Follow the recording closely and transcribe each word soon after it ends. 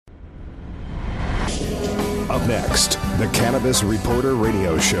Up next, the Cannabis Reporter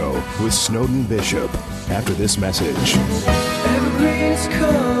radio show with Snowden Bishop. After this message. Evergreen's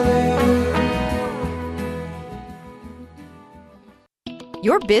calling.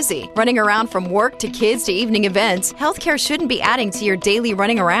 You're busy, running around from work to kids to evening events. Healthcare shouldn't be adding to your daily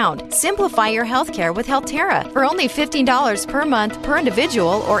running around. Simplify your healthcare with HealthTerra. For only $15 per month per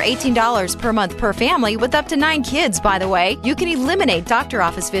individual or $18 per month per family with up to 9 kids, by the way, you can eliminate doctor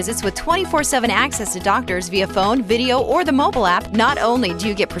office visits with 24/7 access to doctors via phone, video, or the mobile app. Not only do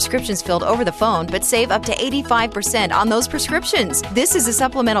you get prescriptions filled over the phone, but save up to 85% on those prescriptions. This is a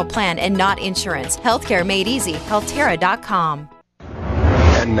supplemental plan and not insurance. Healthcare made easy. HealthTerra.com.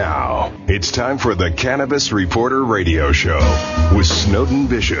 And now, it's time for the Cannabis Reporter radio show with Snowden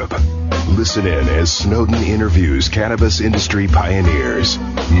Bishop. Listen in as Snowden interviews cannabis industry pioneers,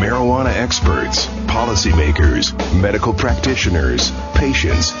 marijuana experts, policymakers, medical practitioners,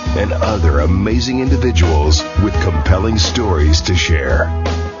 patients, and other amazing individuals with compelling stories to share.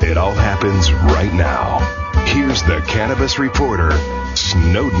 It all happens right now. Here's the Cannabis Reporter,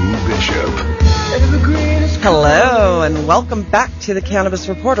 Snowden Bishop. Hello, and welcome back to the Cannabis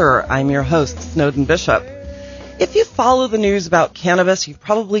Reporter. I'm your host, Snowden Bishop. If you follow the news about cannabis, you've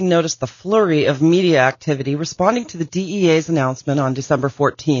probably noticed the flurry of media activity responding to the DEA's announcement on December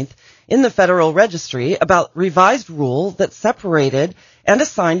 14th in the Federal Registry about revised rule that separated and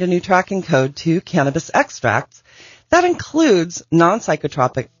assigned a new tracking code to cannabis extracts. That includes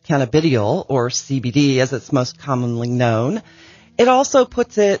non-psychotropic cannabidiol, or CBD as it's most commonly known. It also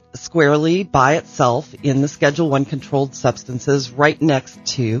puts it squarely by itself in the Schedule I controlled substances right next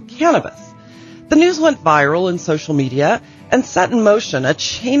to cannabis. The news went viral in social media and set in motion a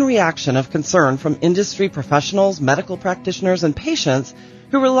chain reaction of concern from industry professionals, medical practitioners, and patients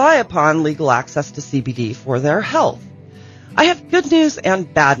who rely upon legal access to CBD for their health. I have good news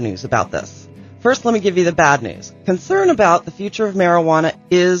and bad news about this. First, let me give you the bad news. Concern about the future of marijuana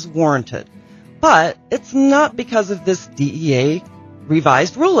is warranted. But it's not because of this DEA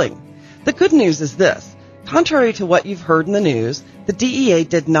revised ruling. The good news is this. Contrary to what you've heard in the news, the DEA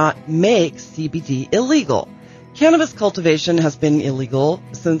did not make CBD illegal. Cannabis cultivation has been illegal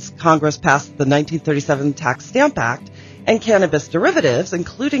since Congress passed the 1937 Tax Stamp Act, and cannabis derivatives,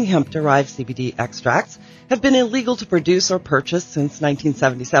 including hemp-derived CBD extracts, have been illegal to produce or purchase since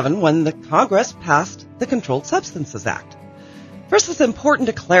 1977 when the Congress passed the Controlled Substances Act. First, it's important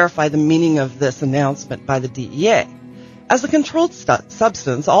to clarify the meaning of this announcement by the DEA. As a controlled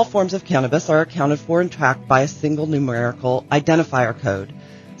substance, all forms of cannabis are accounted for and tracked by a single numerical identifier code,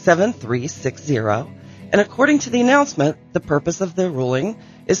 7360, and according to the announcement, the purpose of the ruling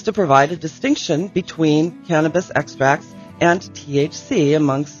is to provide a distinction between cannabis extracts and THC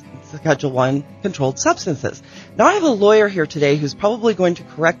amongst Schedule I controlled substances. Now, I have a lawyer here today who's probably going to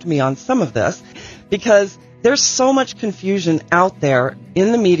correct me on some of this because there's so much confusion out there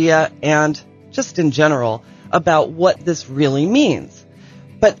in the media and just in general about what this really means.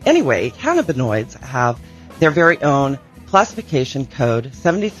 But anyway, cannabinoids have their very own classification code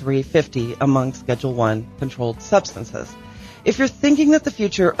 7350 among Schedule I controlled substances. If you're thinking that the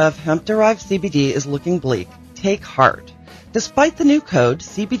future of hemp-derived CBD is looking bleak, take heart. Despite the new code,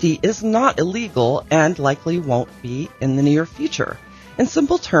 CBD is not illegal and likely won't be in the near future. In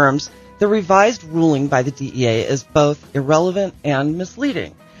simple terms, the revised ruling by the DEA is both irrelevant and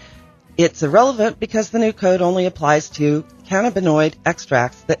misleading. It's irrelevant because the new code only applies to cannabinoid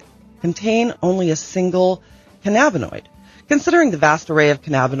extracts that contain only a single cannabinoid. Considering the vast array of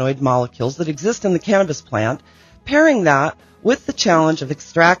cannabinoid molecules that exist in the cannabis plant, pairing that with the challenge of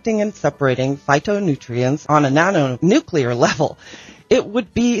extracting and separating phytonutrients on a nanonuclear level, it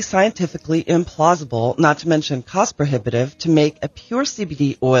would be scientifically implausible, not to mention cost prohibitive, to make a pure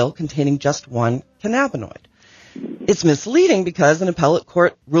CBD oil containing just one cannabinoid. It's misleading because an appellate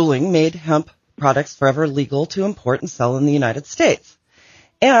court ruling made hemp products forever legal to import and sell in the United States.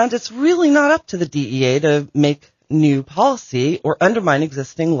 And it's really not up to the DEA to make new policy or undermine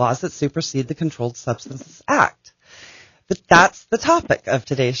existing laws that supersede the Controlled Substances Act. But that's the topic of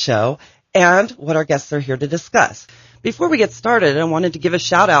today's show and what our guests are here to discuss. Before we get started, I wanted to give a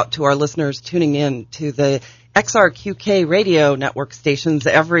shout out to our listeners tuning in to the XRQK radio network stations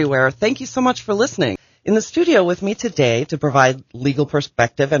everywhere. Thank you so much for listening. In the studio with me today to provide legal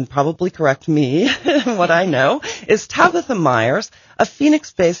perspective and probably correct me what I know is Tabitha Myers, a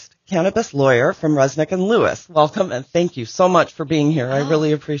Phoenix-based cannabis lawyer from Resnick and Lewis. Welcome and thank you so much for being here. I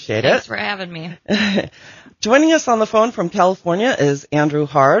really appreciate it. Thanks for having me. Joining us on the phone from California is Andrew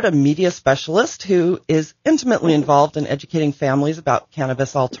Hard, a media specialist who is intimately involved in educating families about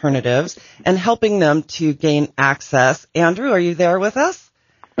cannabis alternatives and helping them to gain access. Andrew, are you there with us?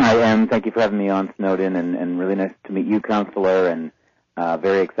 I am. Thank you for having me on, Snowden, and really nice to meet you, Counselor, and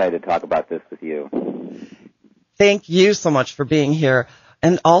very excited to talk about this with you. Thank you so much for being here.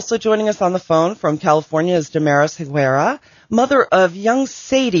 And also joining us on the phone from California is Damaris Higuera, mother of young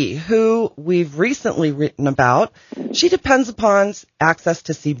Sadie, who we've recently written about. She depends upon access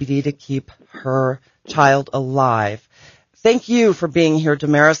to CBD to keep her child alive. Thank you for being here,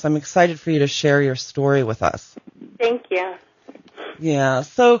 Damaris. I'm excited for you to share your story with us. Thank you. Yeah,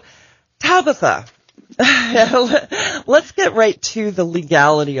 so Tabitha, let's get right to the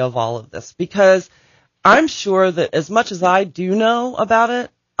legality of all of this, because I'm sure that as much as I do know about it,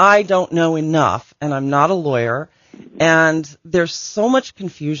 I don't know enough, and I'm not a lawyer, and there's so much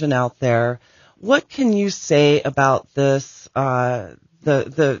confusion out there. What can you say about this,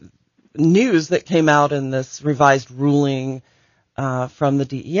 the news that came out in this revised ruling from the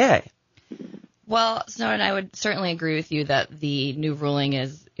DEA? Well, Snowden, I would certainly agree with you that the new ruling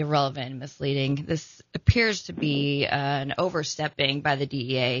is irrelevant and misleading. This appears to be an overstepping by the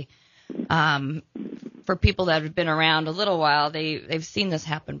DEA. For people that have been around a little while, they've seen this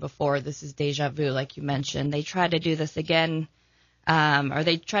happen before. This is deja vu, like you mentioned. They tried to do this again, or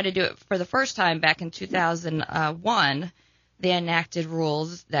they tried to do it for the first time back in 2001. They enacted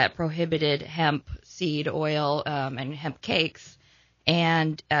rules that prohibited hemp seed oil and hemp cakes.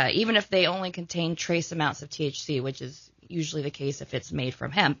 And even if they only contain trace amounts of THC, which is usually the case if it's made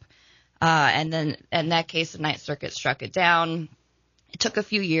from hemp, and then in that case, the Ninth Circuit struck it down. It took a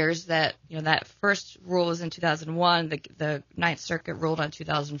few years. That first rule was in 2001. The Ninth Circuit ruled on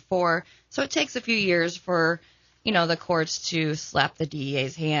 2004. So it takes a few years for the courts to slap the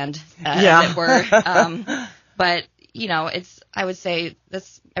DEA's hand, as it were. But I would say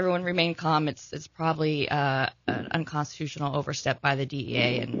everyone remain calm. It's probably an unconstitutional overstep by the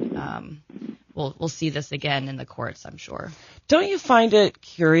DEA, and we'll see this again in the courts, I'm sure. Don't you find it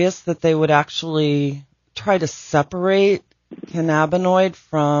curious that they would actually try to separate cannabinoid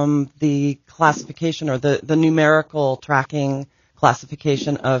from the classification or the numerical tracking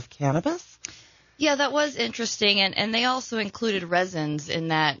classification of cannabis? Yeah, that was interesting, and they also included resins in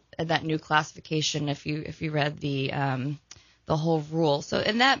that new classification. If you read the whole rule,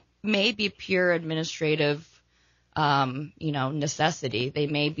 and that may be pure administrative, necessity. They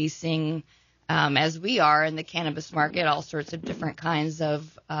may be seeing, as we are in the cannabis market, all sorts of different kinds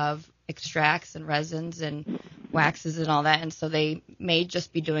of extracts and resins and waxes and all that, and so they may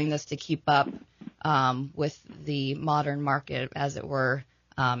just be doing this to keep up with the modern market, as it were.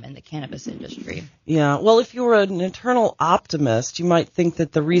 In the cannabis industry. Yeah, well, if you were an eternal optimist, you might think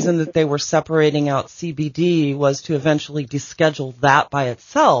that the reason that they were separating out CBD was to eventually deschedule that by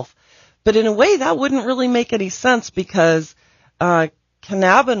itself. But in a way, that wouldn't really make any sense, because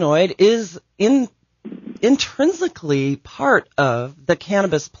cannabinoid is intrinsically part of the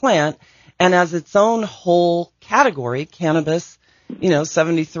cannabis plant, and as its own whole category, cannabis,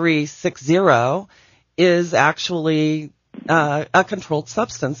 7360 is actually a controlled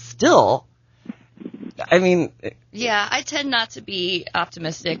substance still. I mean, yeah, I tend not to be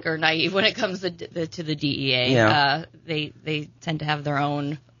optimistic or naive when it comes to the DEA. Yeah. They tend to have their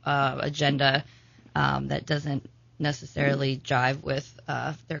own agenda that doesn't necessarily jive with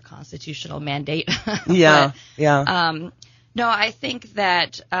their constitutional mandate. Yeah, No, I think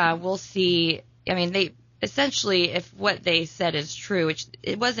that we'll see. I mean, they essentially, if what they said is true, which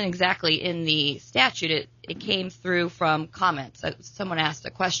it wasn't exactly in the statute, it came through from comments. Someone asked a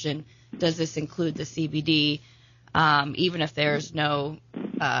question, does this include the CBD, even if there's no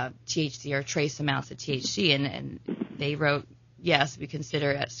THC or trace amounts of THC? And they wrote, yes, we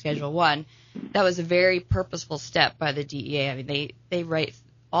consider it at Schedule 1. That was a very purposeful step by the DEA. I mean, they write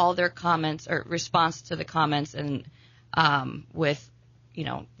all their comments or response to the comments and with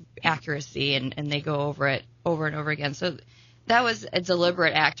accuracy, and they go over it over and over again. So that was a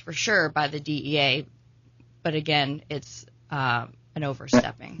deliberate act for sure by the DEA, but again, it's an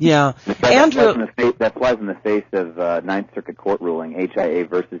overstepping. Yeah. Andrew, that flies in the face of Ninth Circuit Court ruling, HIA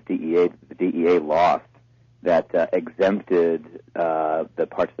versus DEA. The DEA lost that exempted the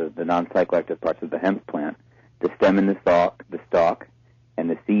parts of the non-psychoactive parts of the hemp plant, the stem and the stalk, and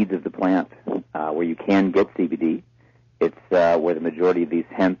the seeds of the plant, where you can get CBD. It's where the majority of these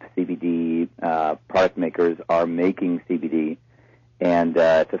hemp CBD product makers are making CBD, and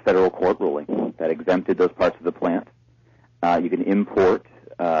it's a federal court ruling that exempted those parts of the plant. You can import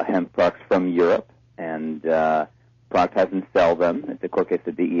hemp products from Europe and productize and sell them. It's a court case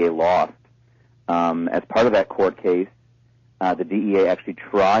the DEA lost. As part of that court case, the DEA actually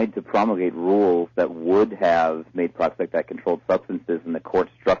tried to promulgate rules that would have made products like that controlled substances, and the court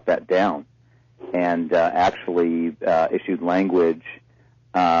struck that down and actually issued language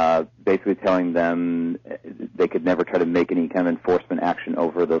basically telling them they could never try to make any kind of enforcement action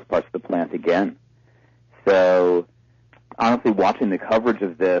over those parts of the plant again. So, honestly, watching the coverage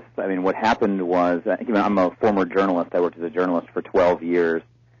of this, I mean, what happened was, I'm a former journalist. I worked as a journalist for 12 years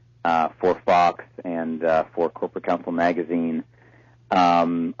for Fox and for Corporate Counsel magazine.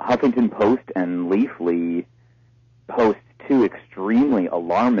 Huffington Post and Leafly post two extremely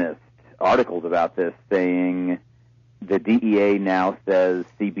alarmist articles about this, saying the DEA now says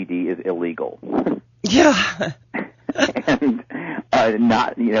CBD is illegal. Yeah. And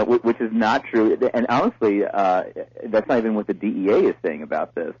not, which is not true. And honestly, that's not even what the DEA is saying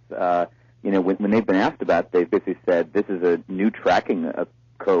about this. When they've been asked about it, they've basically said this is a new tracking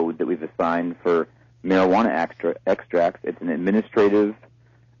code that we've assigned for marijuana extracts. It's an administrative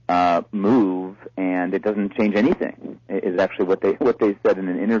move, and it doesn't change anything. Is actually what they said in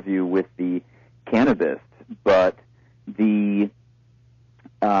an interview with the Cannabis. But keep in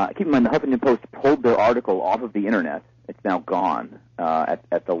mind, the Huffington Post pulled their article off of the internet. It's now gone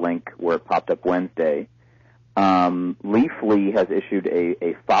at the link where it popped up Wednesday. Leafly has issued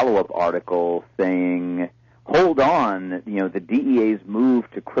a follow-up article saying, hold on, the DEA's move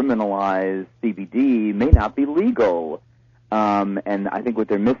to criminalize CBD may not be legal. And I think what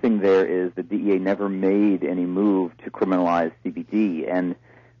they're missing there is the DEA never made any move to criminalize CBD. And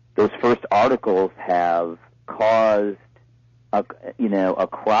those first articles have caused a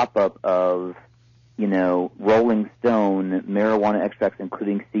crop up of, Rolling Stone marijuana extracts,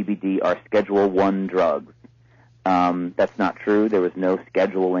 including CBD, are Schedule I drugs. That's not true. There was no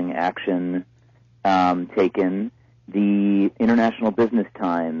scheduling action taken. The International Business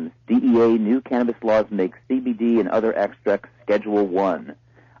Times, DEA new cannabis laws make CBD and other extracts Schedule I.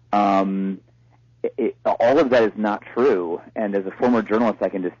 All of that is not true. And as a former journalist, I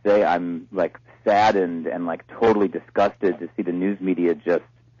can just say I'm saddened and totally disgusted to see the news media just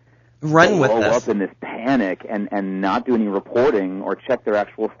run with blow this up in this panic and not do any reporting or check their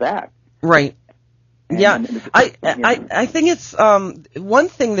actual facts. Right. I think it's one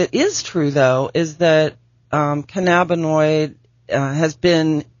thing that is true though is that cannabinoid has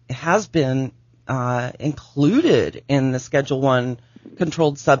been included in the Schedule I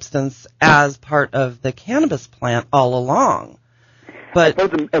controlled substance as part of the cannabis plant all along. But as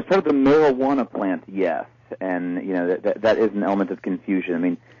part of the marijuana plant, yes, and that is an element of confusion. I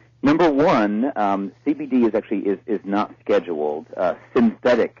mean, number one, CBD is not scheduled.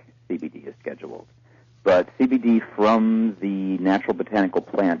 Synthetic CBD is scheduled, but CBD from the natural botanical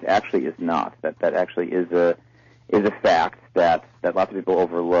plant actually is not. That actually is a fact that lots of people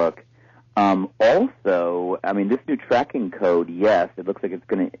overlook. Also, I mean, this new tracking code, yes, it looks like it's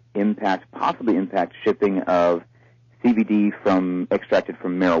going to possibly impact shipping of CBD extracted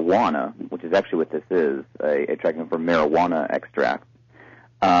from marijuana, which is actually what this is, a tracking from marijuana extracts.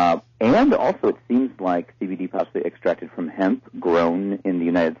 And also it seems like CBD possibly extracted from hemp grown in the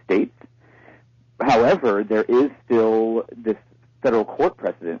United States. However, there is still this federal court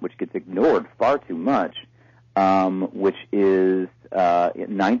precedent, which gets ignored far too much, which is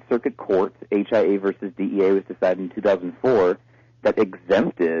Ninth Circuit Court, HIA versus DEA was decided in 2004, that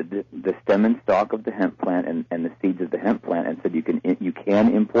exempted the stem and stalk of the hemp plant and the seeds of the hemp plant and said you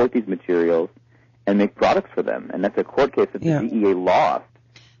can import these materials and make products for them. And that's a court case that the DEA lost.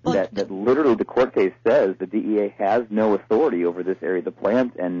 That literally the court case says the DEA has no authority over this area of the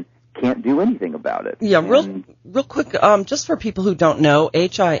plant and can't do anything about it. Yeah, real quick, just for people who don't know,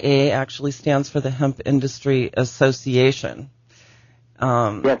 HIA actually stands for the Hemp Industry Association.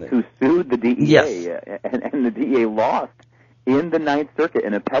 Yes, who sued the DEA. Yes. And the DEA lost in the Ninth Circuit,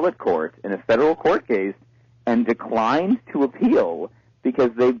 an appellate court, in a federal court case, and declined to appeal because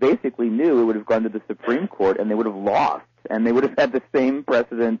they basically knew it would have gone to the Supreme Court and they would have lost, and they would have had the same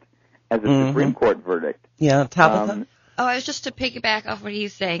precedent as a Supreme Court verdict. Yeah, Tabitha? I was just to piggyback off what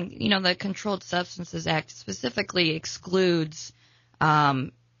he's saying. The Controlled Substances Act specifically excludes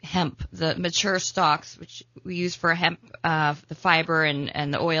hemp, the mature stalks, which we use for hemp, the fiber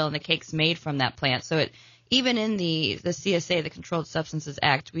and the oil and the cakes made from that plant. So even in the CSA, the Controlled Substances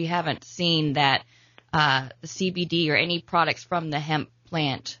Act, we haven't seen that the CBD or any products from the hemp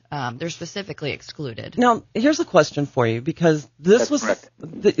plant, they're specifically excluded. Now, here's a question for you, because this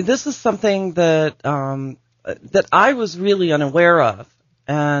is something that I was really unaware of,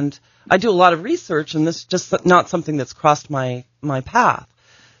 and I do a lot of research, and this is just not something that's crossed my path.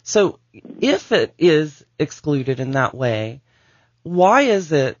 So if it is excluded in that way, why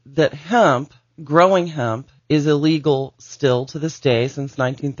is it that growing hemp, is illegal still to this day since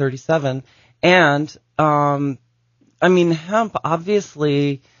 1937? And, hemp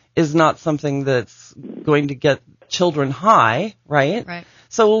obviously is not something that's going to get children high, right? Right.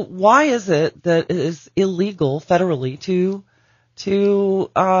 So why is it that it is illegal federally to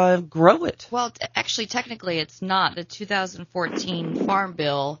grow it? Well, actually, technically, it's not. The 2014 Farm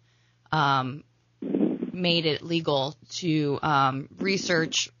Bill made it legal to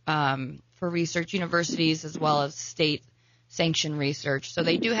research for research universities as well as state-sanctioned research. So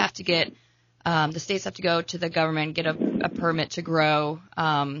they do have to get the states have to go to the government, get a permit to grow.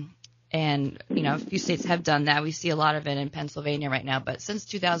 And, a few states have done that. We see a lot of it in Pennsylvania right now. But since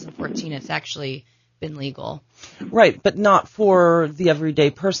 2014, it's actually been legal. Right, but not for the everyday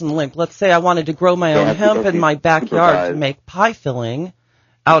person. Like, let's say I wanted to grow my own hemp in my backyard to make pie filling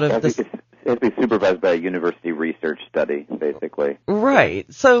out of this. It has to be supervised by a university research study, basically.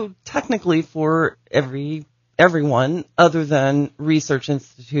 Right. So technically for everyone other than research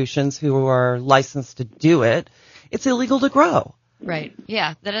institutions who are licensed to do it, it's illegal to grow. Right.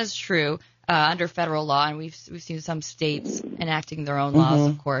 Yeah, that is true under federal law, and we've seen some states enacting their own laws,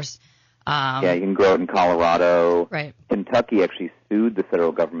 of course. Yeah, you can grow it in Colorado. Right. Kentucky actually sued the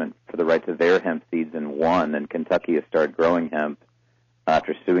federal government for the rights of their hemp seeds and won, and Kentucky has started growing hemp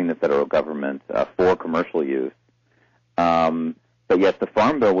after suing the federal government for commercial use. But yes, the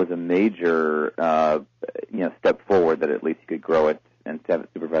Farm Bill was a major step forward that at least you could grow it and to have it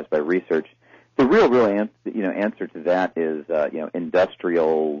supervised by research. The real answer to that is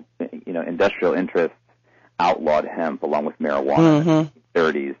industrial interests outlawed hemp along with marijuana in the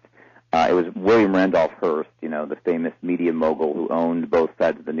 30s. It was William Randolph Hearst, the famous media mogul who owned both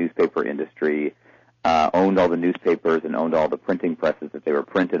sides of the newspaper industry, owned all the newspapers and owned all the printing presses that they were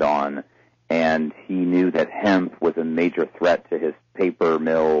printed on, and he knew that hemp was a major threat to his paper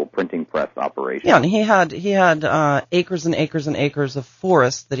mill printing press operation. Yeah, and he had acres and acres and acres of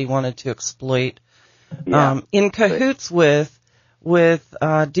forest that he wanted to exploit in cahoots with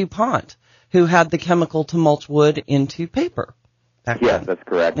DuPont, who had the chemical to mulch wood into paper. Yes, that's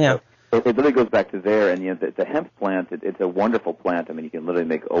correct. Yeah. So it really goes back to there, and the hemp plant, it's a wonderful plant. I mean, you can literally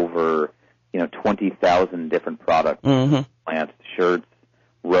make over 20,000 different products. Plants, shirts,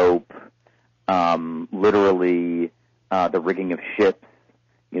 rope, literally the rigging of ships.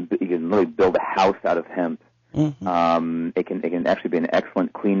 You can really build a house out of hemp. It can actually be an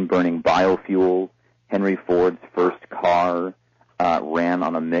excellent clean burning biofuel. Henry Ford's first car ran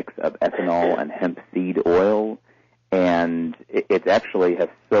on a mix of ethanol and hemp seed oil. And it actually has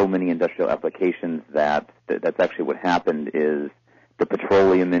so many industrial applications that's actually what happened is the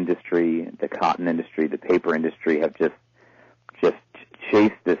petroleum industry, the cotton industry, the paper industry have just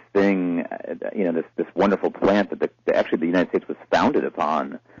chased this thing, this wonderful plant that actually the United States was founded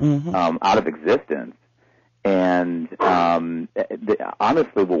upon, out of existence. And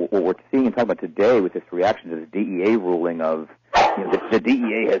honestly, what we're seeing and talking about today with this reaction to this DEA ruling of the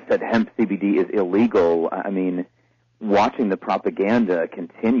DEA has said hemp CBD is illegal. I mean, watching the propaganda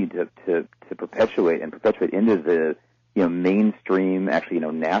continue to perpetuate into the mainstream, actually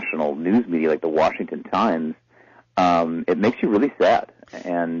national news media like the Washington Times, it makes you really sad.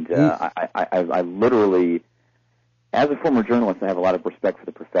 And I literally, as a former journalist, I have a lot of respect for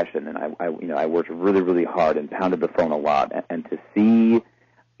the profession, and I worked really, really hard and pounded the phone a lot, and to see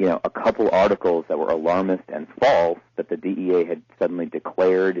a couple articles that were alarmist and false that the DEA had suddenly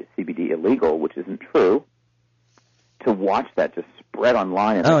declared CBD illegal, which isn't true. To watch that just spread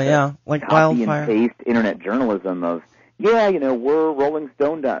online and like copy wildfire. and paste internet journalism of we're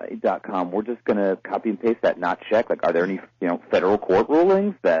RollingStone.com. We're just going to copy and paste that, not check. Like, are there any federal court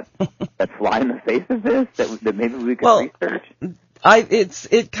rulings that fly in the face of this that maybe we could research?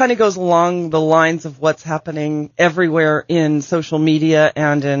 It kind of goes along the lines of what's happening everywhere in social media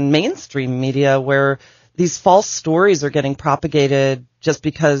and in mainstream media, where these false stories are getting propagated just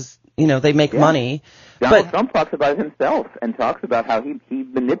because they make money. Donald Trump talks about it himself and talks about how he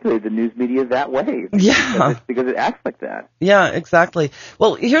manipulated the news media that way. Because it acts like that. Yeah, exactly.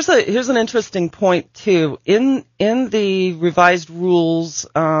 Well, here's an interesting point too. In the revised rules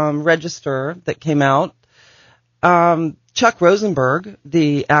register that came out, Chuck Rosenberg,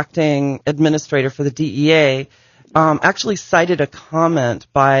 the acting administrator for the DEA, actually cited a comment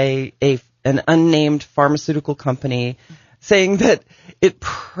by an unnamed pharmaceutical company saying that it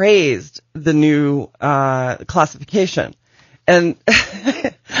praised the new classification. And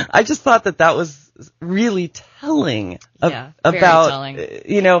I just thought that was really telling about telling.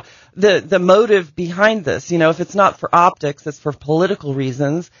 The motive behind this. If it's not for optics, it's for political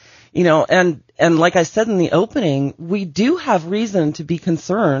reasons. And like I said in the opening, we do have reason to be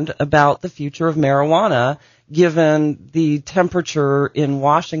concerned about the future of marijuana, given the temperature in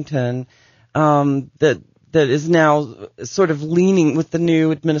Washington that is now sort of leaning, with the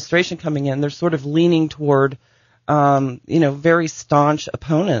new administration coming in, they're sort of leaning toward very staunch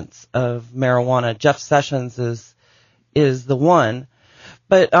opponents of marijuana. Jeff Sessions is the one.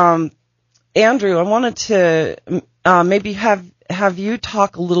 But Andrew, I wanted to maybe have you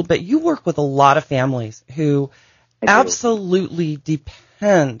talk a little bit. You work with a lot of families who absolutely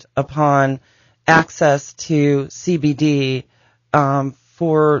depend upon access to CBD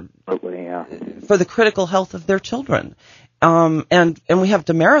for the critical health of their children. And we have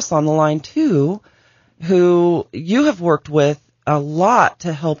Damaris on the line too, who you have worked with a lot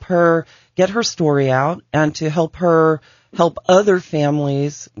to help her get her story out and to help other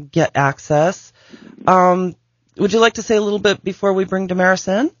families get access. Would you like to say a little bit before we bring Damaris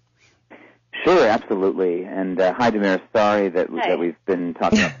in? Sure, absolutely. And hi, Damaris. Sorry that we've been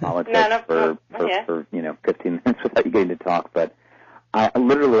talking about politics for 15 minutes without you getting to talk. But I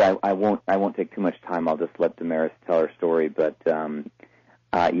won't take too much time. I'll just let Damaris tell her story. But the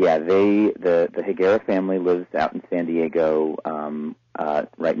Higuera family lives out in San Diego,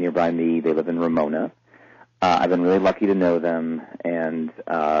 right nearby me. They live in Ramona. I've been really lucky to know them, and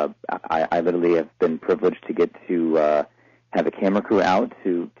I literally have been privileged to get to have a camera crew out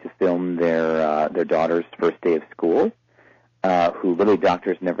to film their daughter's first day of school, who literally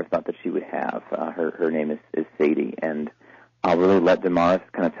doctors never thought that she would have. Her name is Sadie, and I'll really let Damaris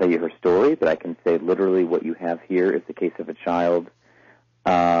kind of tell you her story, but I can say literally what you have here is the case of a child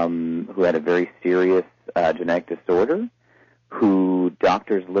who had a very serious genetic disorder, who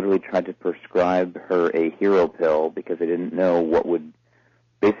doctors literally tried to prescribe her a hero pill because they didn't know what would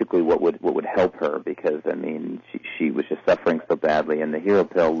help her, because I mean she was just suffering so badly, and the hero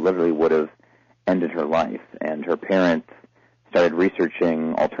pill literally would have ended her life. And her parents started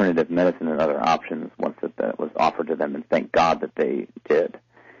researching alternative medicine and other options once that was offered to them, and thank God that they did.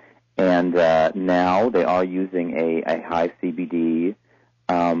 And now they are using a high CBD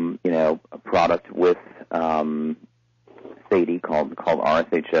a product with Sadie called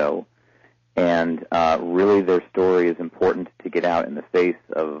RSHO, and really their story is important to get out in the face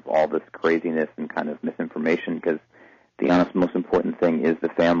of all this craziness and kind of misinformation, because the honest most important thing is the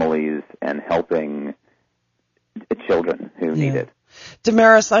families and helping children who need it.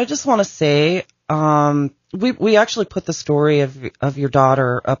 Damaris, I just want to say we actually put the story of your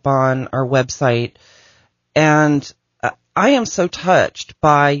daughter up on our website, and I am so touched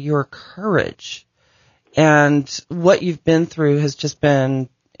by your courage, and what you've been through has just been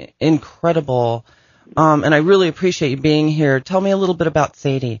incredible, and I really appreciate you being here. Tell me a little bit about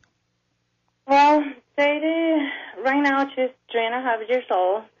Sadie. Well, Sadie, right now she's 3.5 years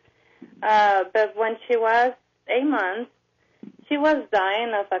old, but when she was 8 months, she was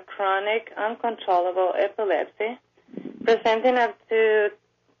dying of a chronic, uncontrollable epilepsy, presenting up to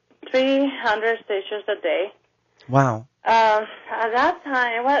 300 seizures a day. Wow. At that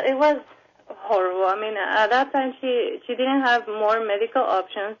time, it was horrible. I mean, at that time, she didn't have more medical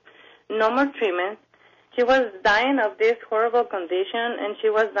options, no more treatments. She was dying of this horrible condition, and she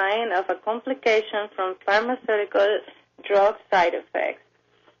was dying of a complication from pharmaceutical drug side effects.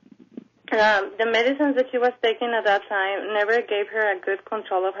 The medicines that she was taking at that time never gave her a good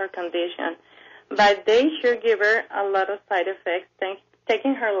control of her condition, but they sure give her a lot of side effects,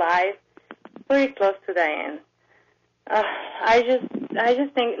 taking her life pretty close to the end. I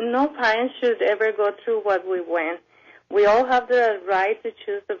just think no parents should ever go through what we went. We all have the right to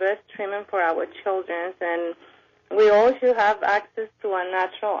choose the best treatment for our children, and we all should have access to a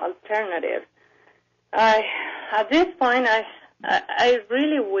natural alternative. At this point, I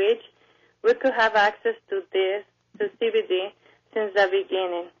really wish we could have access to CBD, since the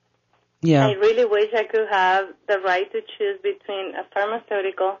beginning. Yeah. I really wish I could have the right to choose between a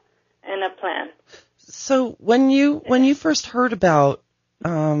pharmaceutical and a plant. So when you first heard about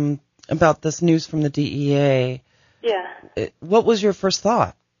this news from the DEA, what was your first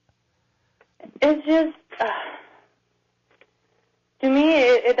thought? It's just, to me,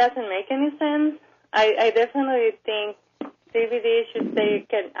 it doesn't make any sense. I definitely think CBD should be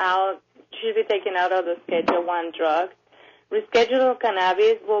taken out of the Schedule I drug. Rescheduled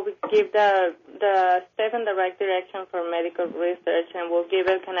cannabis will give the step in the right direction for medical research, and will give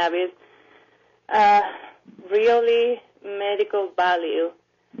it cannabis really medical value.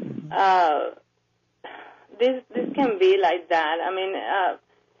 This can be like that. I mean,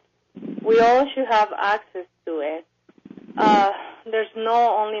 we all should have access to it. There's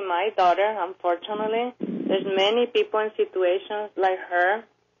not only my daughter, unfortunately. There's many people in situations like her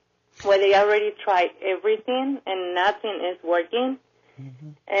where they already tried everything and nothing is working,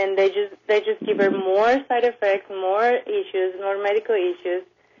 and they just give her more side effects, more issues, more medical issues,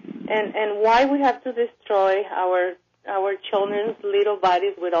 and why we have to destroy our children's little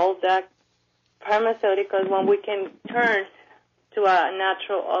bodies with all that pharmaceuticals when we can turn to a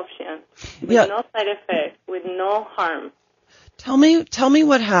natural option with no side effects, with no harm. Tell me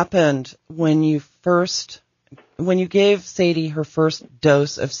what happened when you gave Sadie her first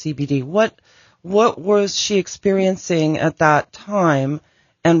dose of CBD. What was she experiencing at that time,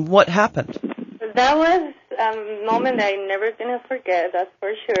 and what happened? That was a moment that I'm never going to forget, that's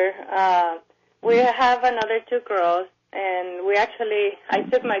for sure. We have another 2 girls, and I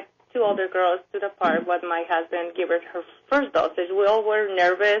took my 2 older girls to the park when my husband gave her first dosage. We all were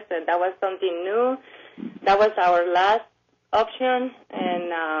nervous, and that was something new. That was our last option,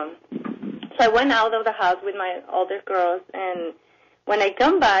 and so I went out of the house with my older girls, and when I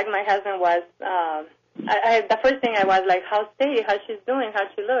come back, my husband was, the first thing I was like, how's Sadie, how she's doing, how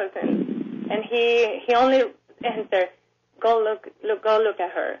she looks, and he only answered, go look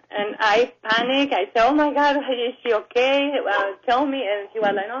at her. And I panic. I said, oh my God, is she okay? Tell me. And he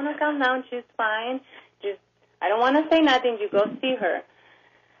was like, no, calm down. She's fine. I don't want to say nothing. You go see her.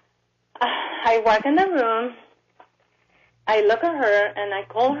 I walk in the room. I look at her and I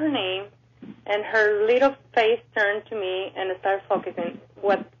call her name, and her little face turned to me and started focusing.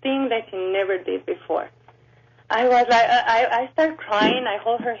 What thing that she never did before. I was like, I started crying. I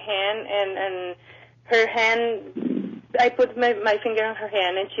hold her hand, and her hand, I put my finger on her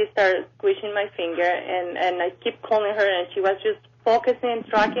hand, and she started squishing my finger, and I keep calling her, and she was just focusing,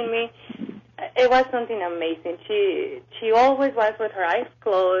 tracking me. It was something amazing. She always was with her eyes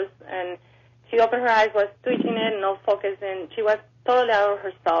closed, and she opened her eyes, was twitching it, no focusing. She was totally out of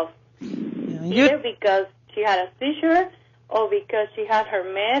herself. Either because she had a seizure or because she had her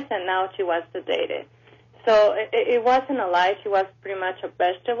meds and now she was sedated. So it wasn't a lie. She was pretty much a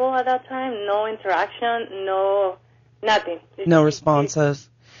vegetable at that time. No interaction, nothing. No responses.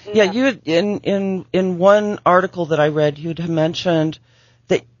 Yeah, you had, in one article that I read, you'd mentioned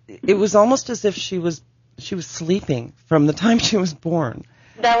that it was almost as if she was sleeping from the time she was born.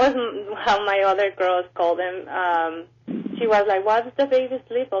 That was how my other girls called him. She was like, why does the baby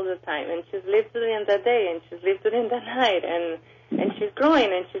sleep all the time? And she sleeps during the day, and she sleeps during the night, and she's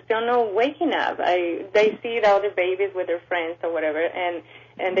growing, and she's still not waking up. They see the other babies with their friends or whatever, and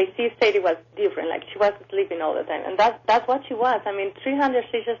they see Sadie was different, like she was sleeping all the time. And that's what she was. I mean, 300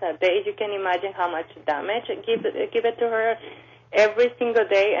 seizures a day, you can imagine how much damage. Give it to her every single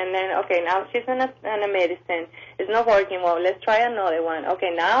day, and then, okay, now she's on a medicine. It's not working well. Let's try another one.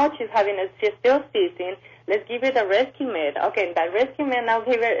 Okay, now she's still seizing. Let's give her the rescue med. Okay, that rescue med now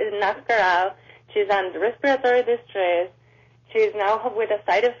knocks her out. She's on respiratory distress. She's now with a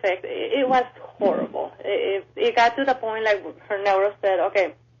side effect. It was horrible. It got to the point like her neuro said,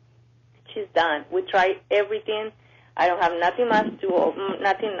 okay, she's done. We tried everything. I don't have nothing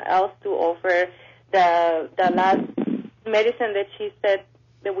else to offer. The last medicine that she said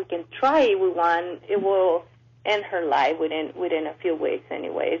that we can try if we want, it will end her life within a few weeks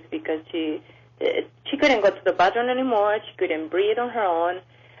anyways, because she couldn't go to the bathroom anymore. She couldn't breathe on her own.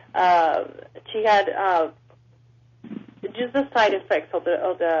 She had just the side effects of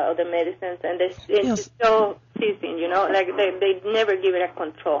the medicines, and she's still seizing, like they never give it a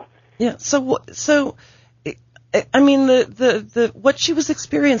control. Yeah. So I mean, the what she was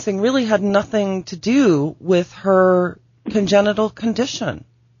experiencing really had nothing to do with her congenital condition.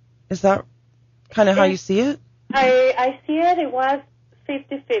 Is that kind of how you see it? I see it. It was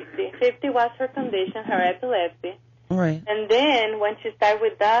 50-50. 50 was her condition, her epilepsy. Right. And then when she started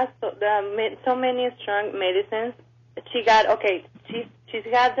with that, so many strong medicines, she got, she's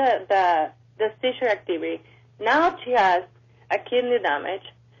got the seizure activity. Now she has a kidney damage.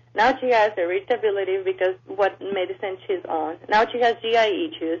 Now she has irritability because what medicine she's on. Now she has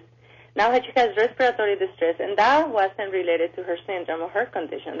GI issues. Now she has respiratory distress, and that wasn't related to her syndrome or her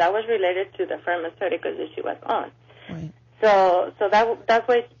condition. That was related to the pharmaceuticals that she was on. Right. So that's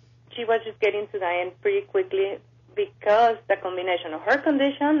why she was just getting to the end pretty quickly, because the combination of her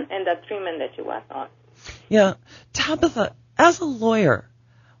condition and the treatment that she was on. Yeah. Tabitha, as a lawyer,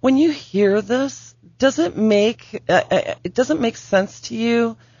 when you hear this, does it make sense to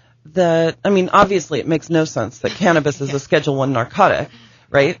you that, I mean, obviously it makes no sense that cannabis is a Schedule I narcotic,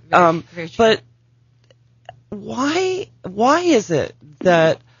 right? Very true. But why is it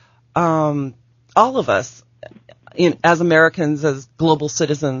that all of us, as Americans, as global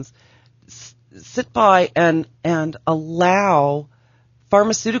citizens, sit by and allow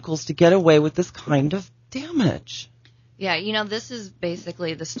pharmaceuticals to get away with this kind of damage? Yeah, this is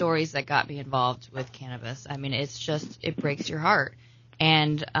basically the stories that got me involved with cannabis. I mean, it breaks your heart.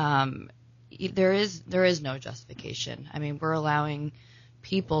 And there is no justification. I mean, we're allowing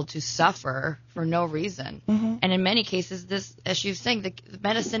people to suffer for no reason. Mm-hmm. And in many cases, this, as she was saying, the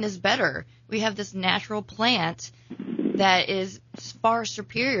medicine is better. We have this natural plant that is far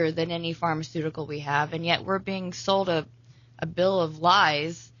superior than any pharmaceutical we have, and yet we're being sold a bill of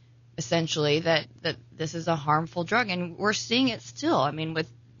lies, essentially, that this is a harmful drug. And we're seeing it still. I mean,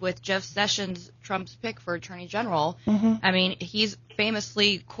 with Jeff Sessions, Trump's pick for Attorney General, Mm-hmm. I mean, he's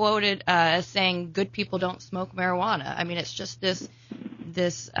famously quoted as saying, good people don't smoke marijuana. I mean, it's just this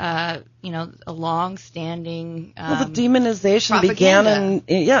a long-standing Well, the demonization began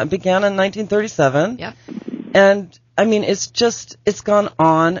propaganda. in 1937. Yep. And I mean, it's gone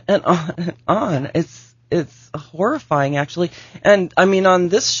on and on and on. It's horrifying, actually. And I mean, on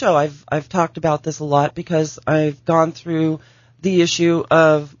this show, I've talked about this a lot because I've gone through the issue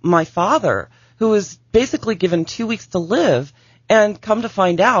of my father, who was basically given 2 weeks to live, and come to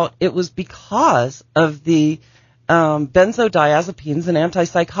find out it was because of the benzodiazepines and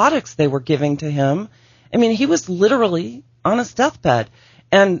antipsychotics they were giving to him. I mean, he was literally on his deathbed,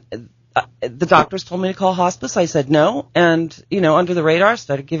 and the doctors told me to call hospice. I said no, and under the radar,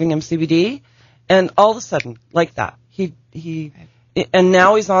 started giving him CBD, and all of a sudden, like that, and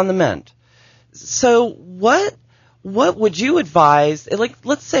now he's on the mend. So what would you advise? Like,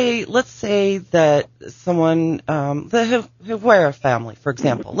 let's say that someone, the Herrera family, for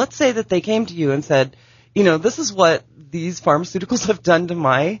example, let's say that they came to you and said, this is what these pharmaceuticals have done to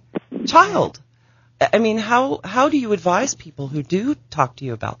my child. I mean, how do you advise people who do talk to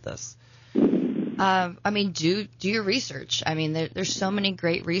you about this? I mean, do your research. I mean, there's so many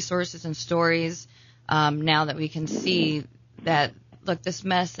great resources and stories now that we can see that, look, this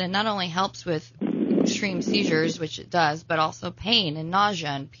medicine not only helps with extreme seizures, which it does, but also pain and nausea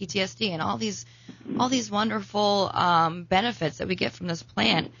and PTSD and all these wonderful benefits that we get from this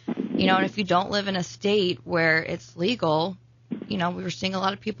plant. And if you don't live in a state where it's legal, we were seeing a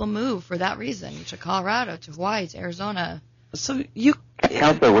lot of people move for that reason, to Colorado, to Hawaii, to Arizona. So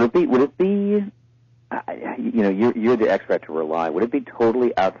Counselor, would it be you're the expert to rely. Would it be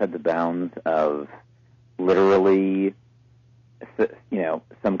totally outside the bounds of literally,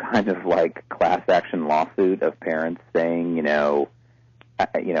 some kind of like class action lawsuit of parents saying,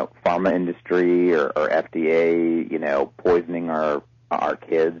 pharma industry or FDA, poisoning our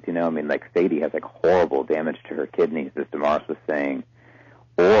kids, I mean, like Sadie has like horrible damage to her kidneys, as Damaris was saying.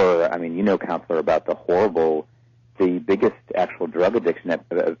 Or, I mean, Counselor, about the biggest actual drug addiction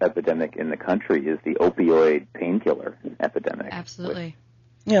epidemic in the country is the opioid painkiller epidemic. Absolutely.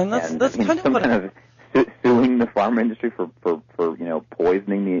 Yeah, and that's kind of what kind of suing the pharma industry for poisoning the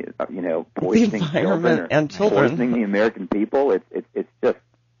poisoning the environment and children, poisoning the American people. It's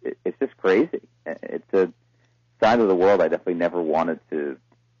just crazy. It's a side of the world I definitely never wanted to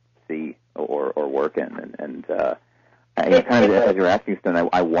see or work in, and kind of as you're asking, Stone,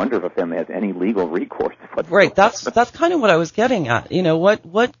 I wonder if a family has any legal recourse. Right, that's kind of what I was getting at.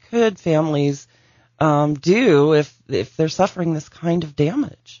 What could families do if they're suffering this kind of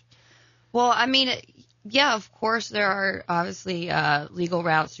damage? Well, I mean, yeah, of course there are obviously legal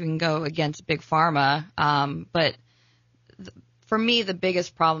routes you can go against Big Pharma, but for me the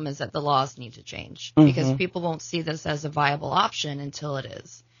biggest problem is that the laws need to change, because people won't see this as a viable option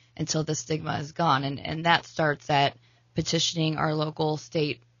until the stigma is gone, and that starts at petitioning our local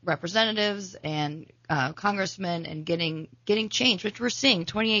state representatives and congressmen and getting change, which we're seeing.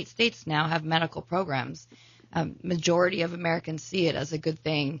 28 states now have medical programs. Majority of Americans see it as a good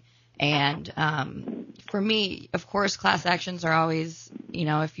thing. And for me, of course, class actions are always,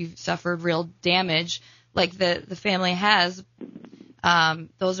 if you've suffered real damage like the family has,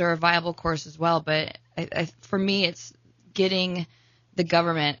 those are a viable course as well. But for me, it's getting the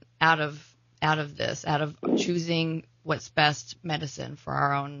government out of this, out of choosing what's best medicine for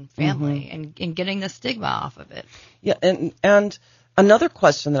our own family, and getting the stigma off of it. Yeah, and another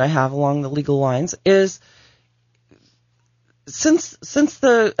question that I have along the legal lines is, since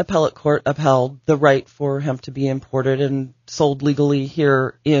the appellate court upheld the right for hemp to be imported and sold legally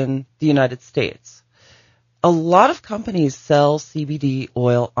here in the United States, a lot of companies sell CBD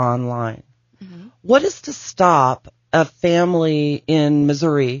oil online. What is to stop a family in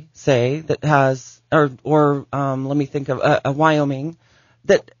Missouri, say, that has, or let me think of a Wyoming,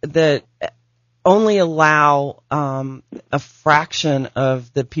 that only allow a fraction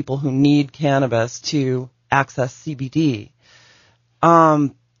of the people who need cannabis to access CBD?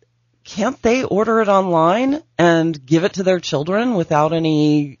 Can't they order it online and give it to their children without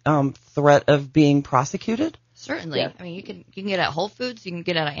any threat of being prosecuted? Certainly. Yeah. I mean, you can get it at Whole Foods, you can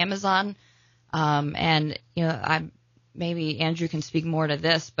get it at Amazon, and maybe Andrew can speak more to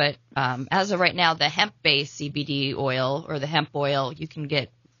this, but as of right now, the hemp-based CBD oil or the hemp oil you can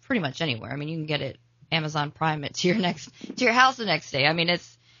get pretty much anywhere. I mean, you can get it Amazon Prime it to your house the next day. I mean,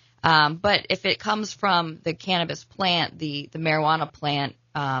 it's but if it comes from the cannabis plant, the marijuana plant,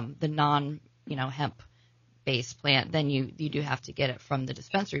 the non hemp-based plant, then you do have to get it from the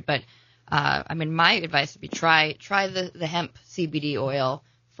dispensary. But I mean, my advice would be try the hemp CBD oil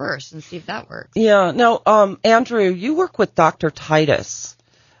first and see if that works. Yeah. Now, Andrew, you work with Dr. Titus.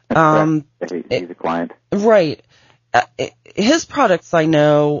 He's a client. Right. His products, I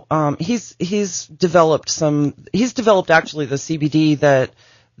know, he's developed actually the CBD that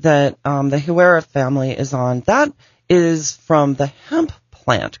the Huera family is on. That is from the hemp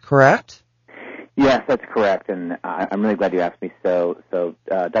plant, correct? Yes, that's correct, and I'm really glad you asked me. So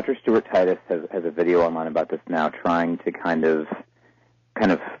Dr. Stuart Titus has a video online about this now, trying to kind of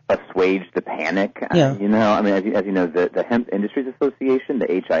assuage the panic. Yeah. I mean, as you know, the Hemp Industries Association, the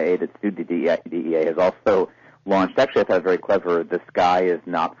HIA that sued the DEA, has also launched, actually I thought very clever, the Sky is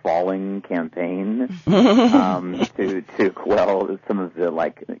Not Falling campaign to quell some of the,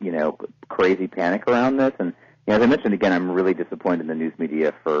 crazy panic around this. And as I mentioned, again, I'm really disappointed in the news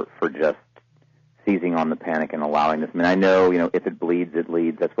media for just seizing on the panic and allowing this. I mean, I know, if it bleeds, it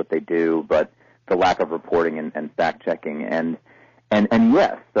leads. That's what they do. But the lack of reporting and fact-checking and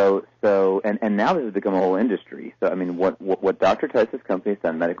yes, and now this has become a whole industry. So I mean, what Dr. Tice's company has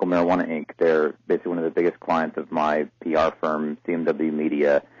done, Medical Marijuana Inc., they're basically one of the biggest clients of my PR firm, CMW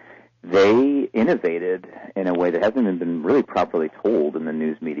Media. They innovated in a way that hasn't even been really properly told in the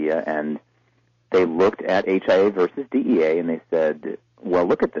news media, and they looked at HIA versus DEA, and they said, well,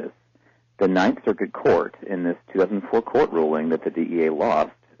 look at this. The Ninth Circuit Court, in this 2004 court ruling that the DEA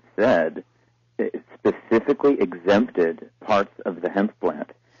lost, said it specifically exempted parts of the hemp plant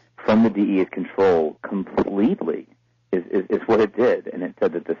from the DEA's control completely, is what it did. And it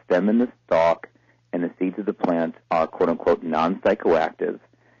said that the stem and the stalk and the seeds of the plant are, quote-unquote, non-psychoactive,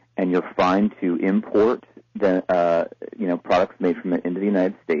 and you're fine to import the products made from it into the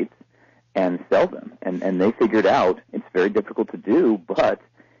United States and sell them. And they figured out it's very difficult to do, but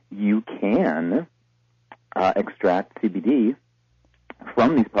you can extract CBD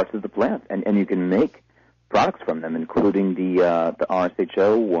from these parts of the plant, and you can make products from them, including the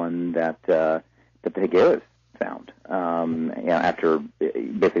RSHO one that the Higueras found. After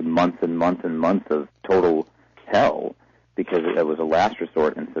basically months and months and months of total hell, because it was a last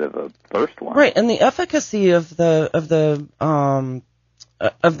resort instead of a first one. Right, and the efficacy of the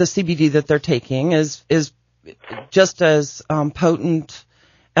CBD that they're taking is just as potent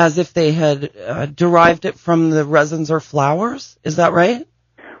as if they had derived it from the resins or flowers. Is that right?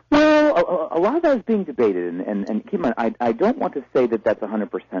 Well, a lot of that is being debated, and keep in mind, I don't want to say that that's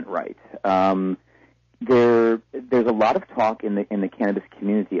 100% right. There's a lot of talk in the cannabis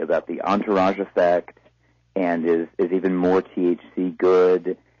community about the entourage effect, and is even more THC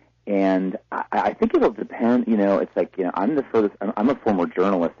good. And I think it'll depend. It's like I'm the furthest. I'm a former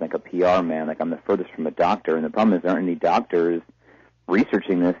journalist, like a PR man. Like I'm the furthest from a doctor, and the problem is there aren't any doctors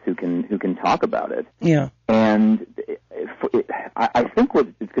researching this who can talk about it. Yeah. And I think what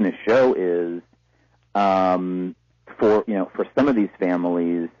it's going to show is for some of these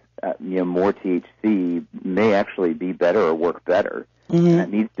families, more THC may actually be better or work better. Mm-hmm. And it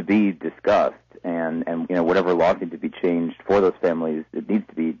needs to be discussed, and whatever laws need to be changed for those families, it needs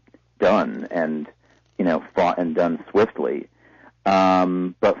to be done and fought and done swiftly.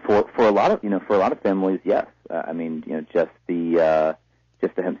 But for a lot of families, yes. Just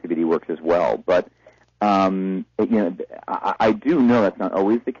the hemp CBD works as well. But I do know that's not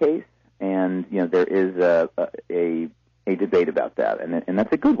always the case, and there is a debate about that, and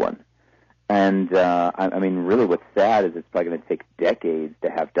that's a good one. And really, what's sad is it's probably going to take decades to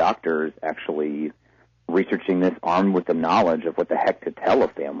have doctors actually researching this, armed with the knowledge of what the heck to tell a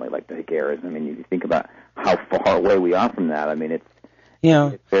family like the Higueras. I mean, you think about how far away we are from that. I mean, it's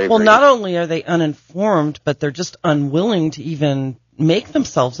very, well, very not only are they uninformed, but they're just unwilling to even make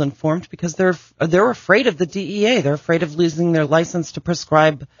themselves informed because they're afraid of the DEA. They're afraid of losing their license to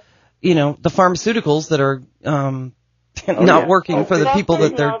prescribe, the pharmaceuticals that are not working for the people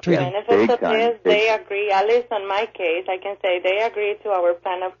that they're treating. Benefits of this, they agree. At least on my case, I can say they agree to our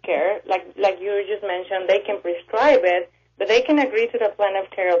plan of care. Like you just mentioned, they can prescribe it, but they can agree to the plan of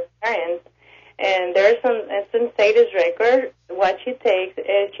care of parents. And there's it's in status record what she takes.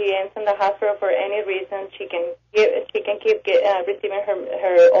 If she ends in the hospital for any reason, she can keep receiving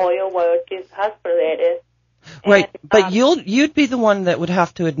her oil while she's hospitalized. Right, but you'd be the one that would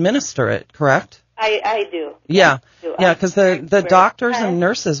have to administer it, correct? I do. Yeah, do. yeah, because the doctors and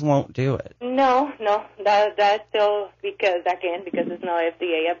nurses won't do it. No, that's still because it's not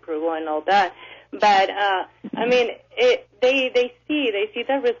FDA approval and all that. But I mean, they see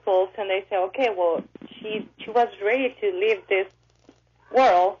the results and they say, okay, well, she was ready to leave this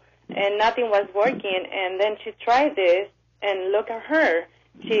world and nothing was working, and then she tried this and look at her.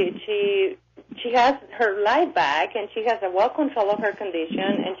 She has her life back, and she has a well control of her condition,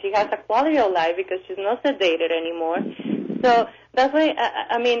 and she has a quality of life because she's not sedated anymore. So that's why,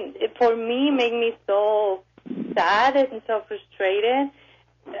 I mean, for me, make me so sad and so frustrated.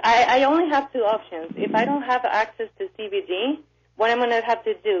 I only have two options. If I don't have access to CBD, what I'm going to have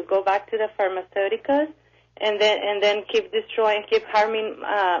to do, go back to the pharmaceuticals and then keep destroying, keep harming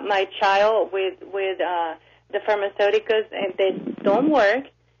my child with the pharmaceuticals, and they don't work,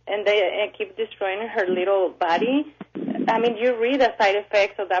 and they keep destroying her little body. I mean, you read the side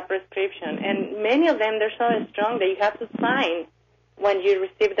effects of that prescription, and many of them, they're so strong that you have to sign when you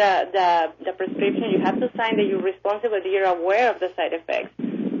receive the prescription. You have to sign that you're responsible, that you're aware of the side effects.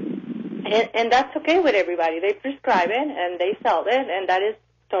 And that's okay with everybody. They prescribe it, and they sell it, and that is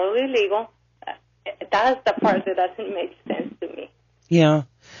totally legal. That's the part that doesn't make sense to me. Yeah.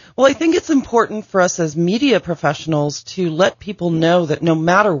 Well, I think it's important for us as media professionals to let people know that no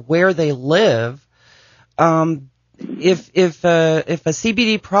matter where they live, if a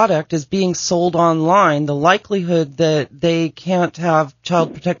CBD product is being sold online, the likelihood that they can't have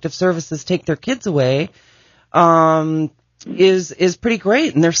Child Protective Services take their kids away is pretty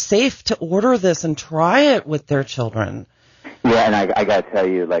great, and they're safe to order this and try it with their children. Yeah, and I got to tell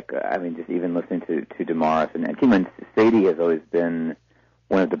you, just even listening to Damaris and Kim, Sadie has always been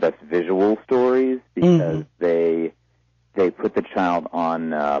one of the best visual stories because they put the child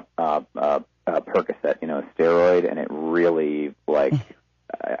on Percocet, a steroid, and it really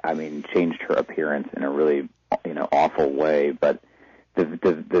changed her appearance in a really awful way. But the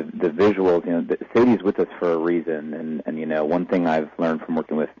visuals, Sadie's with us for a reason, and one thing I've learned from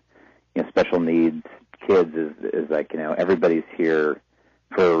working with special needs kids is everybody's here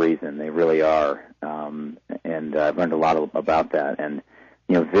for a reason. They really are, and I've learned a lot about that. And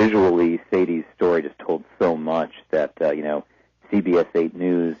visually, Sadie's story just told so much that CBS 8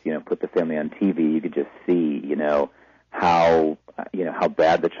 News put the family on TV. You could just see how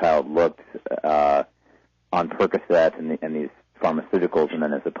bad the child looked on Percocet and these pharmaceuticals, and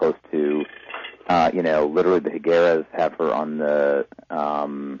then as opposed to literally the Higueras have her on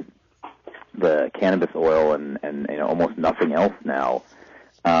the cannabis oil and almost nothing else now.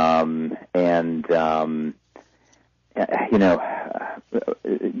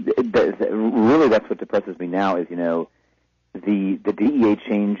 Really that's what depresses me now is, the DEA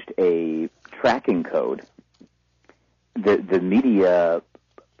changed a tracking code. The media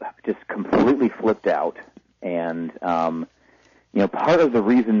just completely flipped out, and part of the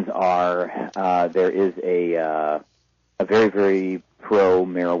reasons are there is a very, very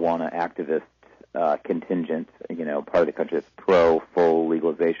pro-marijuana activist contingent, part of the country that's pro full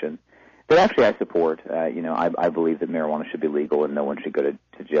legalization. That actually I support. I believe that marijuana should be legal and no one should go to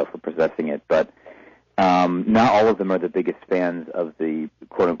jail for possessing it. But not all of them are the biggest fans of the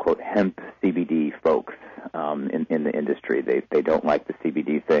quote-unquote hemp CBD folks in the industry. They don't like the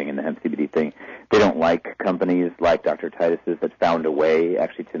CBD thing and the hemp CBD thing. They don't like companies like Dr. Titus's that found a way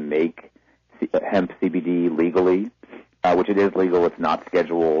actually to make hemp CBD legally, which it is legal. It's not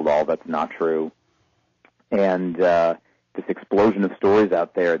scheduled. All that's not true. And this explosion of stories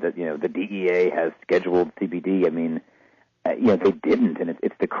out there that the DEA has scheduled CBD. I mean, they didn't, and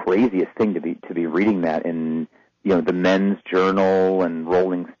it's the craziest thing to be reading that in the Men's Journal and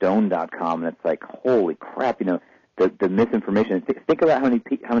RollingStone.com, and it's like, holy crap, the misinformation. Think about how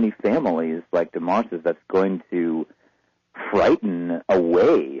many families like Damaris's that's going to frighten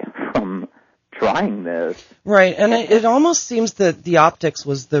away from trying this. Right, and it almost seems that the optics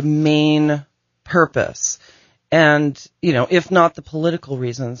was the main purpose. And, if not the political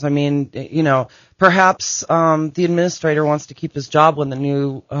reasons, I mean, perhaps the administrator wants to keep his job when the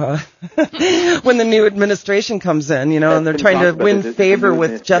new when the new administration comes in, and they're trying to win favor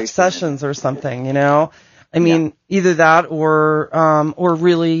with Jeff Sessions or something, I mean, either that or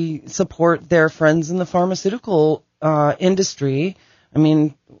really support their friends in the pharmaceutical industry. I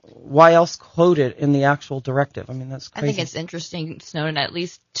mean, why else quote it in the actual directive? I mean, that's crazy. I think it's interesting, Snowden. At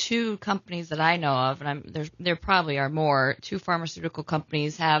least two companies that I know of, and there probably are more. Two pharmaceutical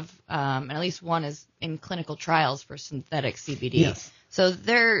companies have, and at least one is in clinical trials for synthetic CBD. Yes. So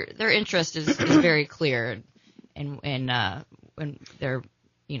their interest is very clear, and when they're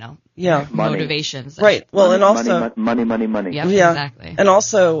motivations. Right. Well, money, and also money. Yep, yeah, exactly. And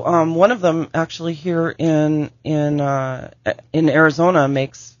also, one of them actually here in Arizona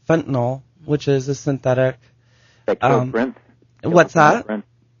makes fentanyl, which is a synthetic. That killed Prince. What's that? Prince.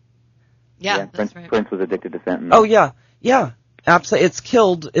 Yeah, that's right. Prince was addicted to fentanyl. Oh yeah, absolutely.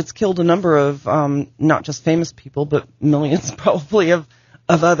 It's killed a number of not just famous people, but millions probably of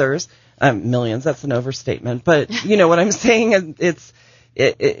others. Millions. That's an overstatement, but you know what I'm saying. It's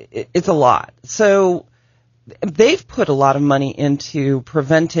a lot. So they've put a lot of money into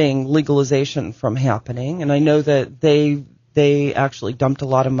preventing legalization from happening, and I know that they actually dumped a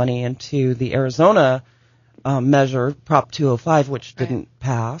lot of money into the Arizona measure, Prop 205, which didn't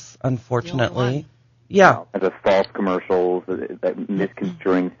pass, unfortunately. Yeah. The false commercials,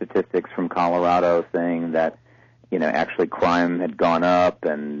 misconstruing statistics from Colorado saying that, actually crime had gone up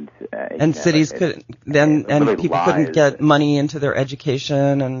and cities couldn't, and really people lies. couldn't get money into their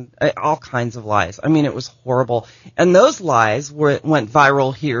education and all kinds of lies. I mean, it was horrible. And those lies went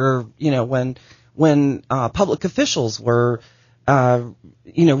viral here, when public officials were,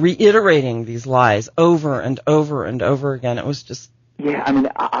 reiterating these lies over and over and over again. It was just. Yeah, I mean,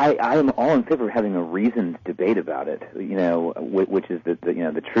 I am all in favor of having a reasoned debate about it, which is that,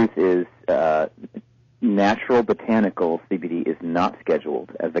 the truth is, natural botanical CBD is not scheduled.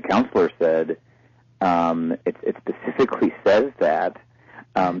 As the counselor said, it specifically says that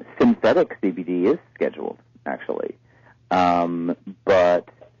synthetic CBD is scheduled, actually. But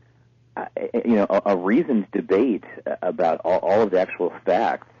a reasoned debate about all of the actual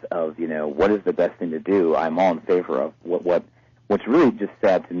facts of, what is the best thing to do, I'm all in favor of. What's really just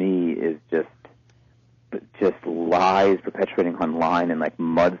sad to me is just lies perpetuating online and like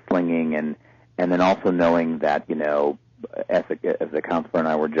mudslinging and then also knowing that, as the counselor and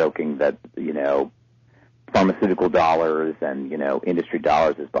I were joking that, pharmaceutical dollars and, industry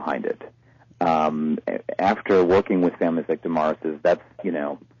dollars is behind it. After working with families like Damaris's, that's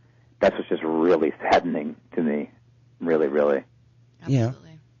what's just really saddening to me. Really, really.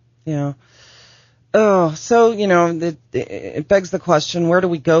 Absolutely. Yeah. Oh, so, it begs the question, where do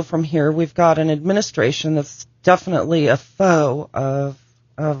we go from here? We've got an administration that's definitely a foe of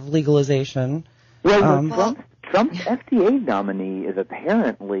legalization. Well, Trump's FDA nominee is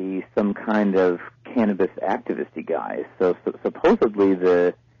apparently some kind of cannabis activist-y guy. So supposedly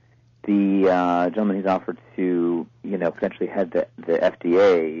the gentleman he's offered to, potentially head the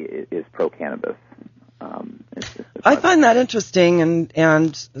FDA is pro-cannabis. I find that interesting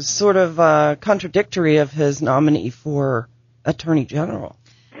and sort of contradictory of his nominee for Attorney General.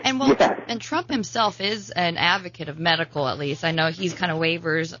 And and Trump himself is an advocate of medical, at least. I know he's kind of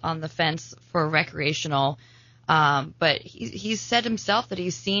wavers on the fence for recreational, but he's said himself that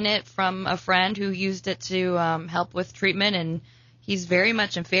he's seen it from a friend who used it to help with treatment, and he's very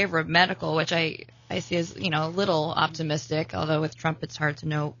much in favor of medical, which I see as a little optimistic. Although with Trump, it's hard to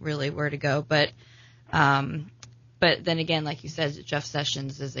know really where to go, but then again, like you said, Jeff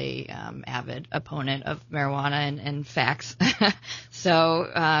Sessions is a avid opponent of marijuana and facts. So,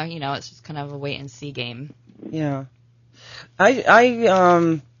 it's just kind of a wait-and-see game. Yeah.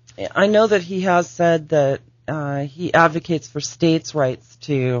 I know that he has said that he advocates for states' rights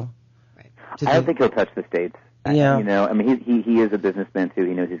to I don't think he'll touch the states. Yeah. He is a businessman, too.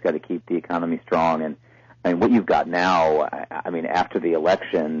 He knows he's got to keep the economy strong. And what you've got now, after the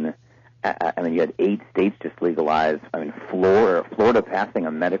election... you had 8 states just legalized. Florida passing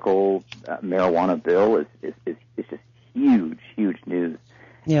a medical marijuana bill is just huge news.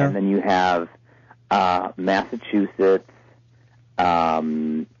 Yeah. And then you have Massachusetts,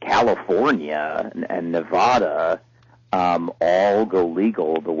 California, and Nevada all go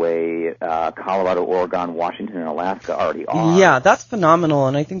legal the way Colorado, Oregon, Washington, and Alaska already are. Yeah, that's phenomenal,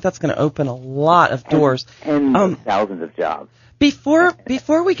 and I think that's going to open a lot of doors. And thousands of jobs.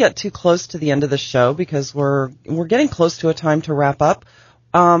 Before we get too close to the end of the show, because we're getting close to a time to wrap up,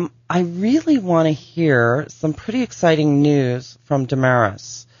 I really want to hear some pretty exciting news from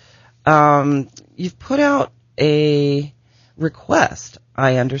Damaris. You've put out a request,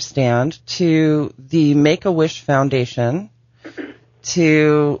 I understand, to the Make-A-Wish Foundation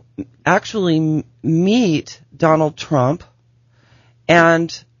to actually meet Donald Trump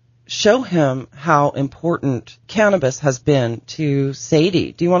and show him how important cannabis has been to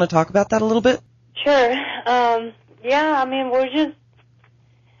Sadie. Do you want to talk about that a little bit? Sure.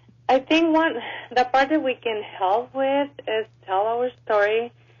 I think the part that we can help with is tell our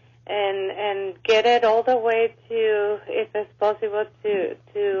story and get it all the way to, if it's possible,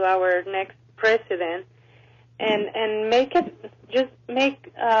 to our next president and make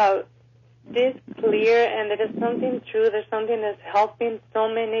this clear and there is something true, there's something that's helping so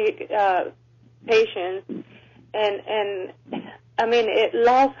many patients, and I mean,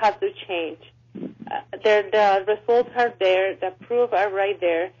 laws have to change. The results are there, the proof are right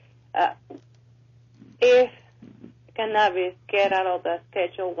there. If cannabis get out of the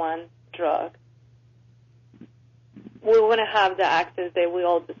Schedule 1 drug, we want to have the access that we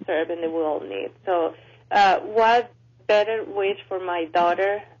all deserve and that we all need. So what better wish for my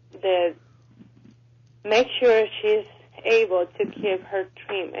daughter that make sure she's able to keep her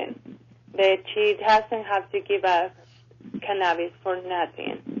treatment, that she doesn't have to give up cannabis for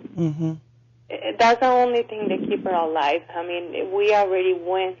nothing. Mm-hmm. That's the only thing that keeps her alive. I mean, we already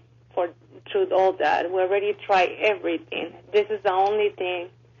went through all that. We already tried everything. This is the only thing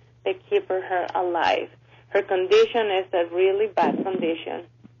that keeps her alive. Her condition is a really bad condition,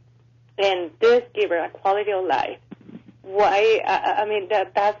 and this gives her a quality of life. Why? I mean,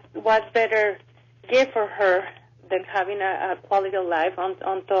 that's what better gift for her than having a quality of life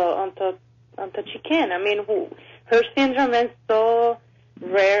until she can. I mean, her syndrome is so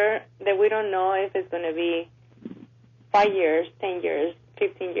rare that we don't know if it's going to be 5 years, 10 years,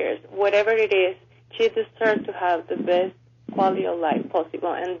 15 years, whatever it is. She deserves to have the best quality of life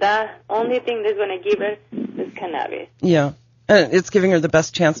possible, and that only thing that's going to give her is cannabis. Yeah, and it's giving her the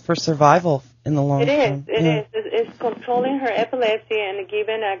best chance for survival in the long term. It is. It's controlling her epilepsy and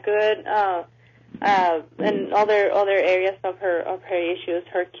giving a good and other areas of her issues.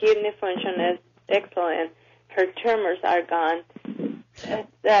 Her kidney function is excellent. Her tumors are gone.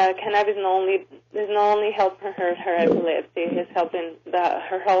 Cannabis is not only helping her epilepsy, it's helping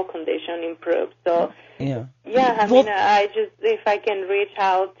her whole condition improve. So I mean, I just, if I can reach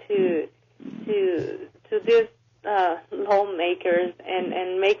out to these lawmakers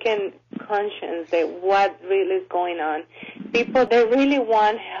and making conscious that what really is going on. People, they really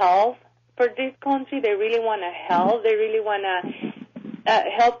want help for this country. They really want to help. They really want to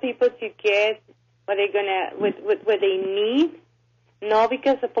help people to get what they're gonna what they need. Not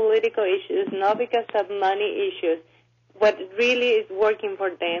because of political issues, not because of money issues. What really is working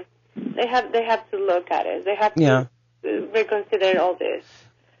for them, they have to look at it. They have to reconsider all this.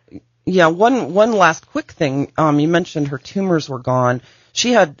 Yeah, one last quick thing. You mentioned her tumors were gone.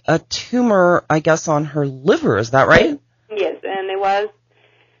 She had a tumor, I guess, on her liver. Is that right? Yes, and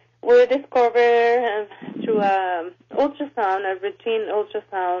we discovered through ultrasound, a routine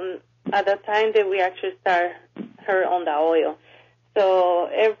ultrasound, at the time that we actually start her on the oil. So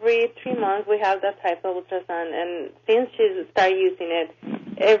every 3 months we have that type of ultrasound, and since she started using it,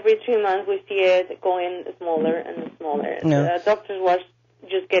 every 3 months we see it going smaller and smaller. Yeah. The doctors was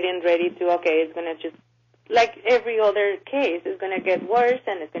just getting ready to, it's going to just, like every other case, it's going to get worse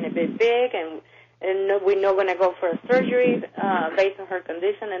and it's going to be big, and we're not going to go for a surgery based on her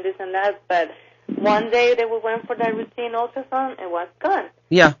condition and this and that. But one day that we went for that routine ultrasound, it was gone.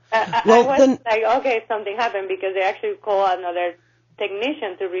 Yeah. I was like, something happened, because they actually called another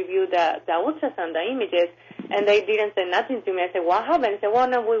technician to review the ultrasound, the images, and they didn't say nothing to me. I said, what happened? I said, well,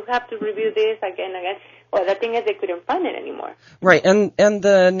 no, we have to review this again. Well, the thing is, they couldn't find it anymore. Right, and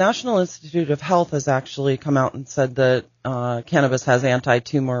the National Institute of Health has actually come out and said that cannabis has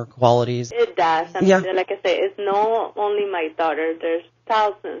anti-tumor qualities. It does. I mean, like I say, it's not only my daughter. There's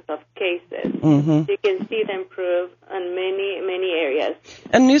thousands of cases. Mm-hmm. You can see them improve in many areas.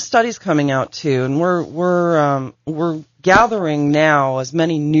 And new studies coming out too, and we're gathering now as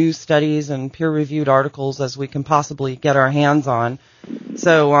many new studies and peer-reviewed articles as we can possibly get our hands on.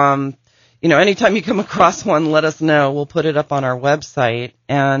 So, anytime you come across one, let us know. We'll put it up on our website.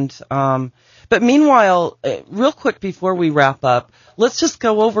 And but meanwhile, real quick before we wrap up, let's just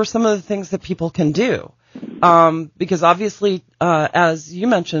go over some of the things that people can do. Because obviously, as you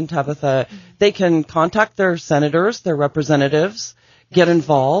mentioned, Tabitha, they can contact their senators, their representatives, get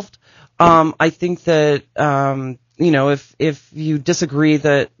involved. I think that, if you disagree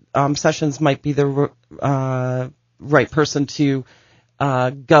that Sessions might be the right person to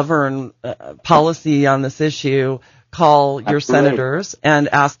govern policy on this issue, call your senators and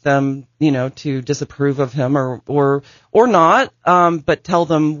ask them, to disapprove of him or not, but tell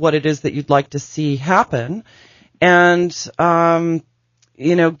them what it is that you'd like to see happen, and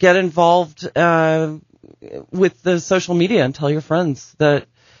get involved with the social media and tell your friends that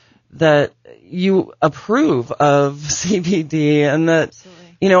you approve of CBD, and that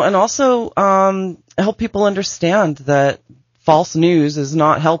absolutely. And also help people understand that false news is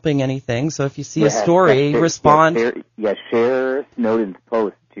not helping anything. So if you see a story, respond. Share Snowden's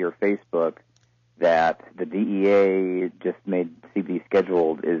post to your Facebook that the DEA just made CBD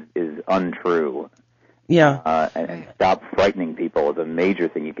scheduled is untrue. And stop frightening people is a major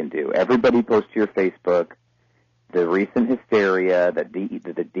thing you can do. Everybody post to your Facebook the recent hysteria that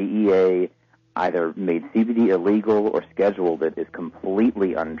the DEA either made CBD illegal or scheduled it is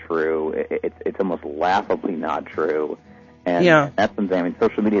completely untrue. It's almost laughably not true. And that's something. I mean,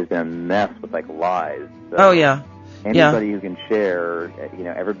 social media has been a mess with like lies. So anybody who can share,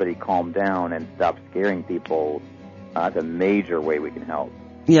 everybody calm down and stop scaring people. That's a major way we can help.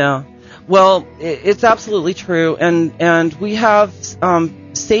 Yeah. Well, it's absolutely true. And we have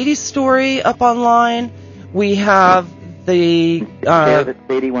Sadie's story up online. We have that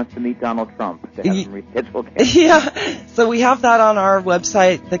Sadie wants to meet Donald Trump to have him reschedule cannabis. Yeah. So we have that on our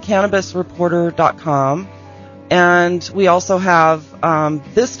website, thecannabisreporter.com. And we also have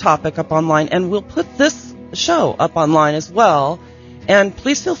this topic up online, and we'll put this show up online as well. And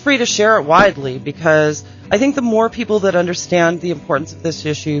please feel free to share it widely, because I think the more people that understand the importance of this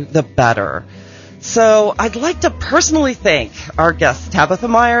issue, the better. So I'd like to personally thank our guests, Tabitha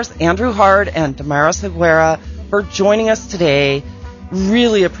Myers, Andrew Hard, and Damaris Higuera, for joining us today.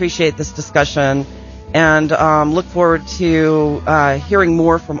 Really appreciate this discussion, and look forward to hearing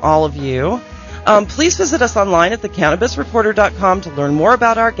more from all of you. Please visit us online at thecannabisreporter.com to learn more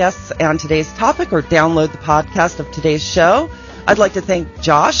about our guests and today's topic, or download the podcast of today's show. I'd like to thank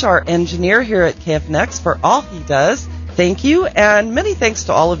Josh, our engineer here at KFNX, for all he does. Thank you, and many thanks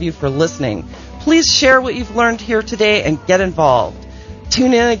to all of you for listening. Please share what you've learned here today and get involved.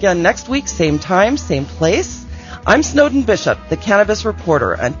 Tune in again next week, same time, same place. I'm Snowden Bishop, the Cannabis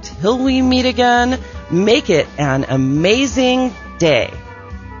Reporter. Until we meet again, make it an amazing day.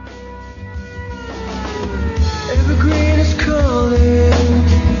 Evergreen is calling,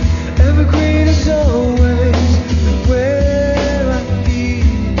 evergreen is always where I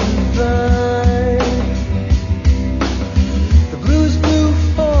find. The blue is blue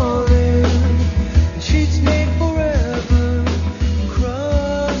falling, and sheets made forever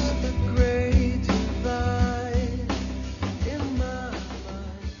across the great divide in my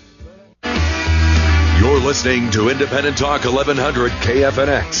life. You're listening to Independent Talk 1100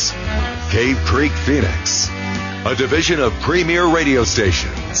 KFNX, Cave Creek, Phoenix, a division of Premier Radio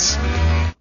Stations.